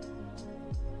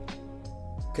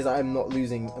 because I am not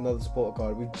losing another supporter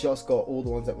card. We've just got all the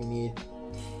ones that we need.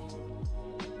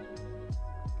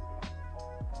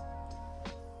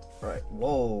 Right,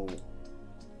 whoa.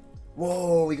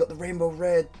 Whoa, we got the rainbow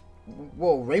red.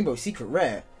 Whoa, rainbow secret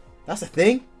rare. That's a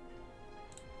thing?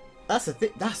 That's a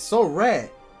thing? That's so rare.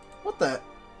 What the?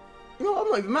 You know, I'm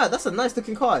not even mad. That's a nice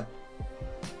looking card.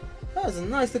 That is a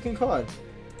nice looking card.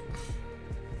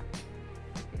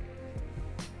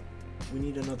 We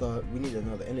need another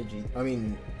energy. I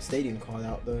mean, stadium card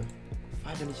out though.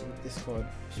 5 energy with this card.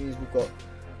 Which means we've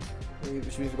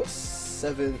got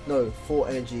 4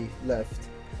 energy left.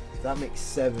 So that makes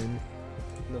 7.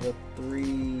 Another 3,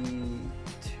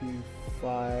 2,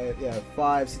 5. Yeah,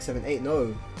 5, 6, 7, 8.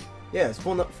 No. Yeah, it's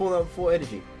 4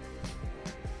 energy.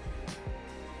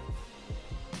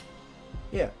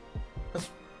 Yeah.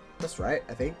 That's right,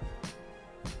 I think.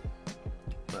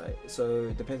 Right, so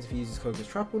it depends if he uses Coco's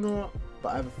Trap or not, but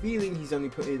I have a feeling he's only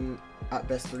put in at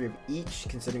best 3 of each,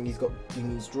 considering he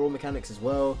needs draw mechanics as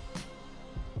well.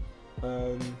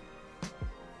 Right,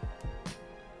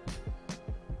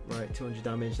 200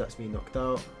 damage, that's me knocked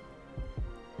out.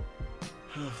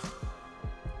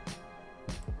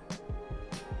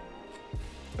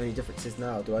 Only difference is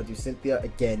now, do I do Cynthia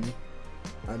again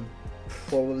and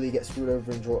probably get screwed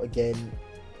over and draw again,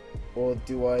 or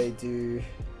do I do...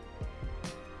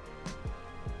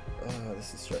 Oh,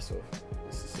 this is stressful.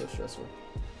 This is so stressful.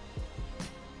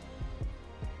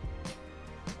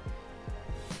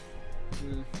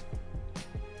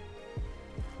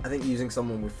 I think using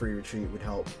someone with free retreat would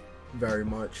help very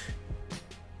much.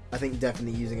 I think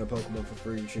definitely using a Pokemon for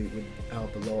free retreat would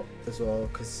help a lot as well,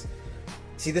 because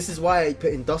see, this is why I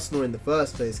put in Dusknoir in the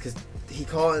first place, because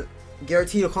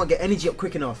Giratina can't get energy up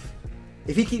quick enough.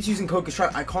 If he keeps using Coco's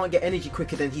Trap, I can't get energy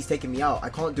quicker than he's taking me out. I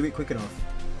can't do it quick enough.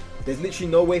 There's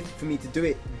literally no way for me to do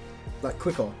it like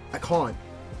quicker. I can't.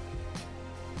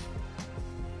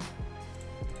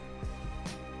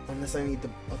 Unless I need the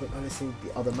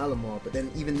other Malamar, but then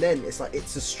even then it's like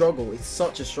it's a struggle. It's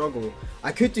such a struggle.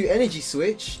 I could do energy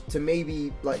switch to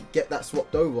maybe like get that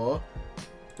swapped over,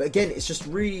 but again it's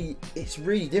really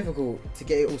difficult to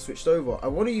get it all switched over. I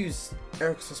want to use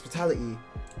Eric's Hospitality.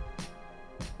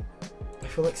 I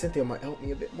feel like Cynthia might help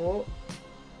me a bit more.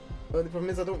 But the problem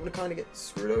is I don't want to kind of get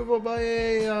screwed over by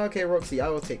okay, Roxie, I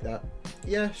will take that.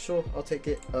 Yeah, sure, I'll take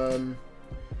it.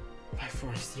 By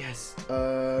Forest, yes.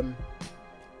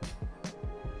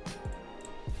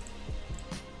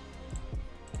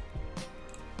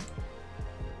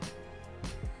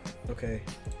 Okay,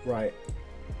 right.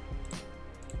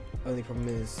 Only problem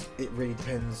is it really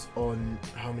depends on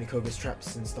how many Coco's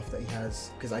Traps and stuff that he has,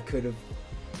 because I could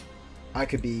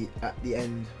be at the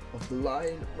end of the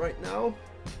line right now.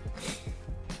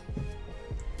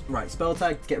 Right, spell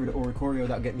tag to get rid of Oricorio.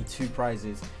 That'll get me 2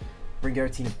 prizes. Bring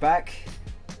Giratina back.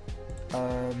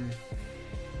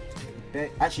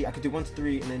 Actually, I could do 1 to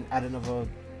 3 and then add another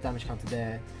damage counter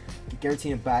there. Get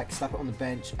Giratina back, slap it on the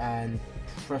bench, and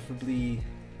preferably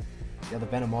the other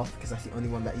Venomoth, because that's the only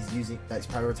one that he's using, that he's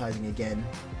prioritizing again.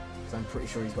 So I'm pretty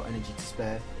sure he's got energy to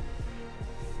spare.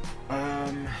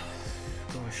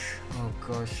 Gosh, oh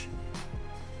gosh.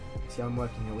 See, I'm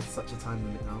working here with such a time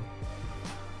limit now.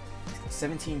 He's got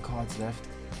 17 cards left.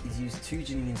 He's used 2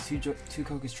 Janines, 2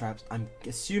 Coco's Traps. I'm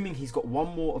assuming he's got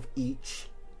 1 more of each.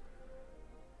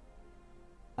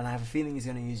 And I have a feeling he's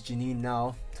going to use Janine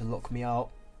now to lock me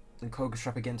out. And Coco's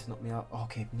Trap again to knock me out. Oh,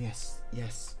 okay, yes,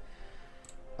 yes.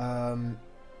 Right,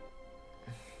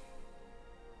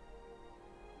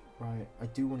 I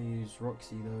do want to use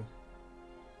Roxie though.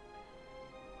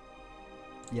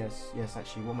 Yes,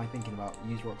 actually, what am I thinking about?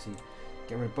 Use Roxie.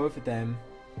 Get rid of both of them.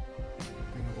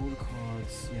 Bring out all the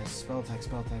cards. Yes, spell tags,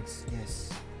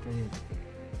 yes. Brilliant.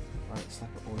 Right, slap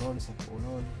it all on,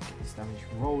 Get this damage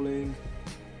rolling.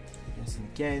 Yes, and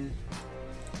again.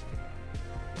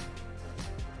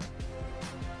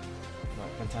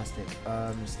 Right, fantastic.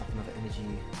 Slap another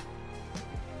energy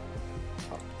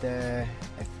up there.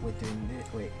 If we're doing this,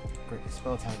 wait, great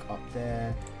spell tag up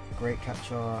there. Great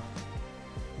capture.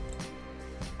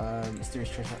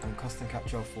 Mysterious Treasure and Custom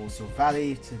Capture for Silver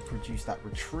Valley to produce that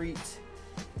retreat.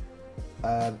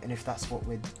 And if that's what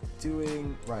we're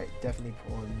doing, right, definitely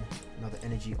put on another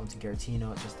energy onto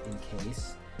Giratina just in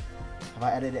case. Have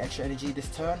I added extra energy this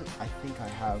turn? I think I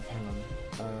have. Hang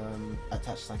on.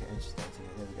 Attach like an energy to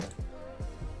Giratina. There we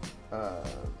go.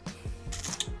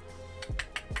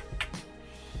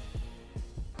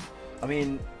 I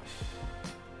mean,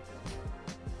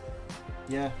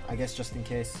 yeah, I guess just in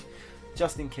case.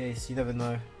 Just in case, you never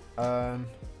know. No.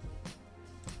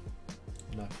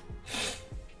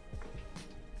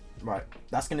 Right,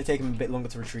 that's going to take him a bit longer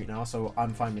to retreat now, so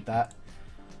I'm fine with that.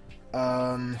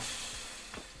 You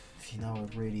know,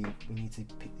 we need to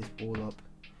pick this ball up.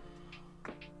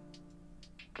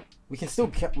 We can still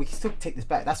take this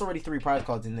back. That's already 3 prize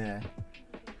cards in there.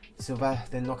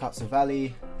 Then knock out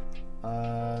Silvally.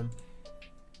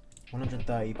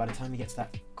 130. By the time he gets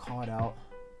that card out,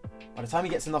 by the time he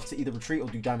gets enough to either retreat or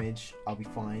do damage, I'll be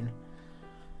fine.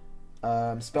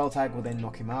 Spell tag will then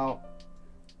knock him out.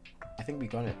 I think we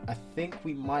got it. I think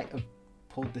we might have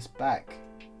pulled this back.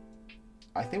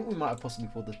 I think we might have possibly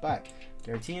pulled this back.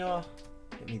 Giratina,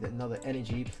 get me another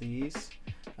energy, please.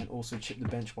 And also chip the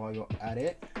bench while you're at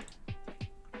it.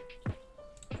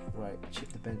 Right,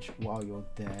 chip the bench while you're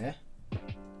there.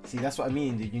 See, that's what I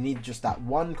mean, dude. You need just that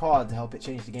one card to help it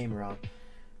change the game around.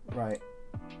 Right.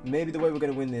 Maybe the way we're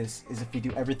going to win this is if we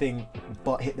do everything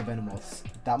but hit the Venomoths.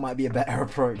 That might be a better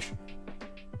approach.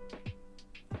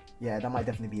 Yeah, that might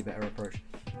definitely be a better approach.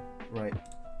 Right.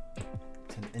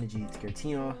 10 energy to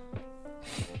Giratina.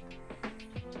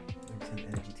 10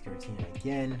 energy to Giratina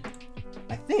again.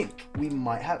 I think we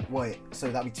might have... Wait,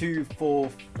 so that'd be 2, 4,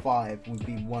 5 would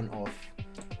be 1 off.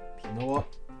 You know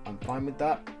what? I'm fine with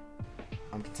that.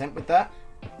 I'm content with that.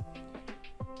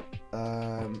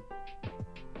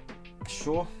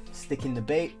 Sure, stick in the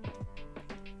bait.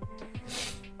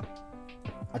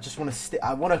 I just want to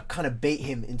I want to kind of bait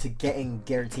him into getting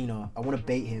Giratina. I want to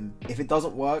bait him. If it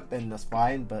doesn't work, then that's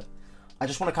fine, but I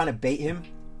just want to kind of bait him.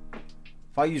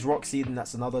 If I use Roxie, then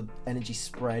that's another energy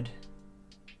spread.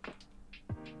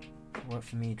 Work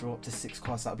for me. Draw up to 6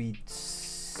 cards. That'll be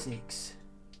 6.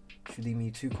 Should leave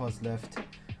me 2 cards left.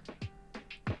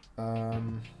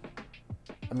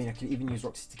 I mean, I could even use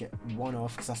Roxie to get 1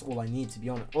 off, because that's all I need, to be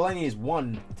honest. All I need is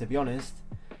 1, to be honest.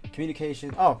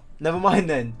 Communication. Oh, never mind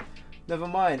then. Never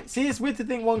mind. See, it's weird to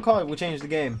think 1 card will change the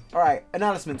game. Alright,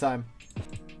 announcement time.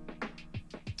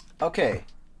 Okay.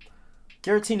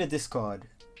 Giratina discard.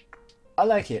 I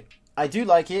like it. I do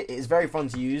like it. It's very fun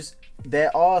to use.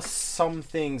 There are some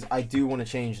things I do want to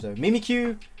change, though.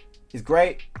 Mimikyu is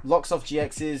great. Locks off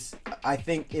GXs. I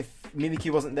think if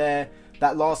Mimikyu wasn't there,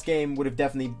 that last game would have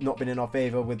definitely not been in our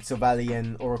favor with Silvally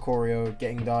and Oricorio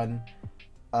getting done.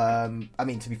 I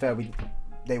mean, to be fair,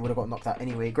 they would have got knocked out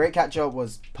anyway. Great Catcher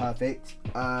was perfect.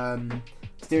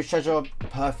 Mysterious Treasure,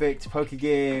 perfect.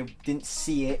 Pokegear, didn't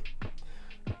see it.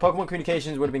 Pokemon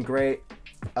Communications would have been great.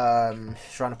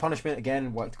 Shrine of Punishment,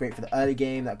 again, worked great for the early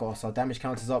game. That got us our damage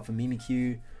counters up for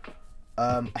Mimikyu.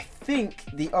 I think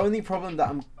the only problem that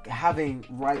I'm having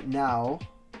right now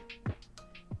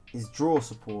is draw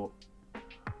support.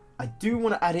 I do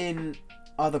want to add in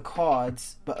other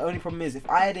cards, but the only problem is if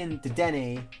I add in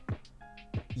Dedenne,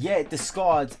 yeah, it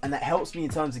discards, and that helps me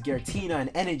in terms of Giratina and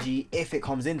energy if it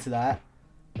comes into that.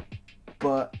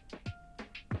 But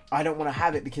I don't want to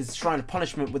have it because Shrine of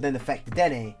Punishment would then affect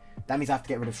Dedenne. That means I have to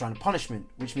get rid of Shrine of Punishment,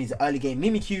 which means the early game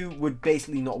Mimikyu would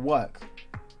basically not work.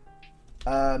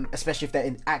 Especially if they're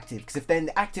inactive. Because if they're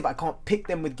inactive, I can't pick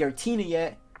them with Giratina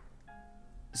yet.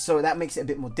 So that makes it a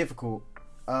bit more difficult.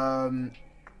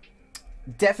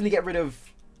 Definitely get rid of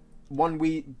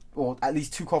or at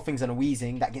least 2 coughings and a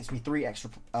wheezing. That gets me 3 extra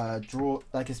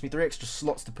that gives me 3 extra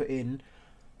slots to put in.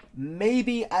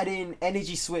 Maybe add in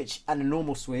energy switch and a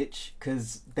normal switch,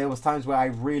 because there was times where I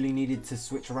really needed to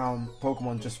switch around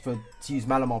Pokemon just to use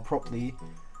Malamar properly.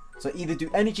 So either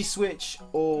do energy switch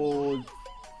or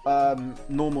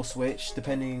normal switch,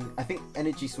 depending. I think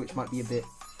energy switch might be a bit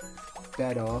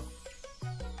better.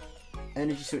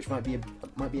 Energy switch might be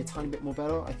a tiny bit more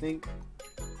better, I think.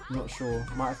 I'm not sure.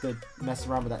 Might have to mess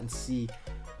around with that and see.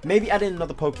 Maybe add in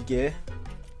another Pokegear,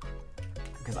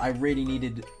 because I really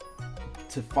needed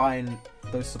to find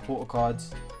those supporter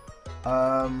cards.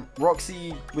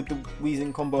 Roxie with the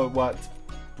Weezing combo worked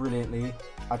brilliantly.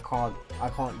 I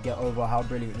can't get over how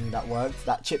brilliantly that worked.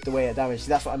 That chipped away at damage. See,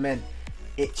 that's what I meant.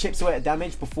 It chips away at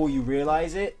damage before you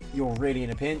realize it. You're really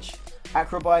in a pinch.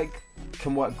 Acrobike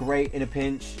can work great in a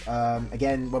pinch.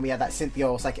 Again, when we had that Cynthia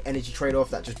or Psychic Energy trade-off,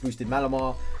 that just boosted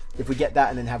Malamar. If we get that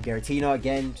and then have Giratina,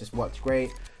 again, just works great.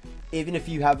 Even if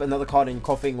you have another card in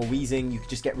Coughing or Wheezing, you can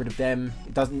just get rid of them.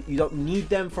 You don't need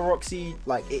them for Roxie.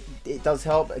 Like, it does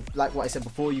help. Like what I said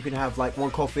before, you can have like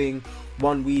 1 Coughing,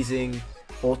 1 Wheezing,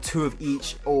 or 2 of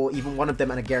each, or even 1 of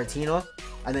them and a Giratina,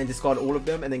 and then discard all of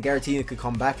them, and then Giratina could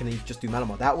come back and then you just do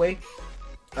Malamar that way.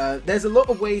 There's a lot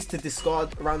of ways to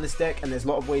discard around this deck, and there's a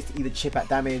lot of ways to either chip at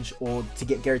damage or to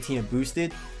get Giratina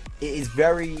boosted. It is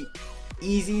very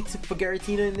easy for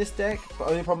Giratina in this deck, but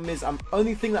only problem is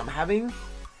only thing that I'm having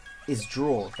is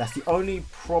draw. That's the only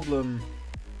problem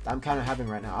that I'm kind of having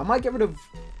right now. I might get rid of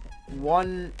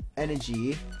 1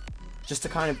 energy just to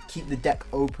kind of keep the deck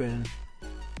open.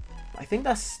 I think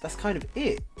that's kind of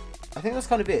it. I think that's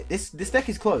kind of it. This deck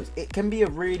is close. It can be a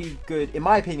really good, in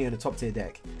my opinion, a top tier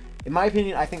deck. In my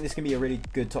opinion, I think this can be a really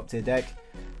good top tier deck.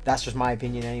 That's just my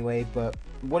opinion anyway, but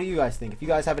what do you guys think? If you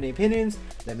guys have any opinions,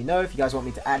 let me know. If you guys want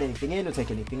me to add anything in or take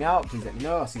anything out, please let me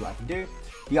know. I'll see what I can do.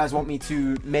 If you guys want me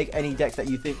to make any decks that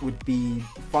you think would be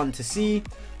fun to see,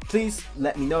 please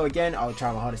let me know again. I'll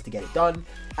try my hardest to get it done.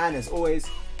 And as always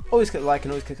click the like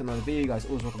and always click on another video. You guys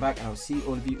always welcome back, and I'll see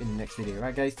all of you in the next video.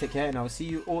 Alright guys, take care, and I'll see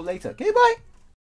you all later. Okay, bye!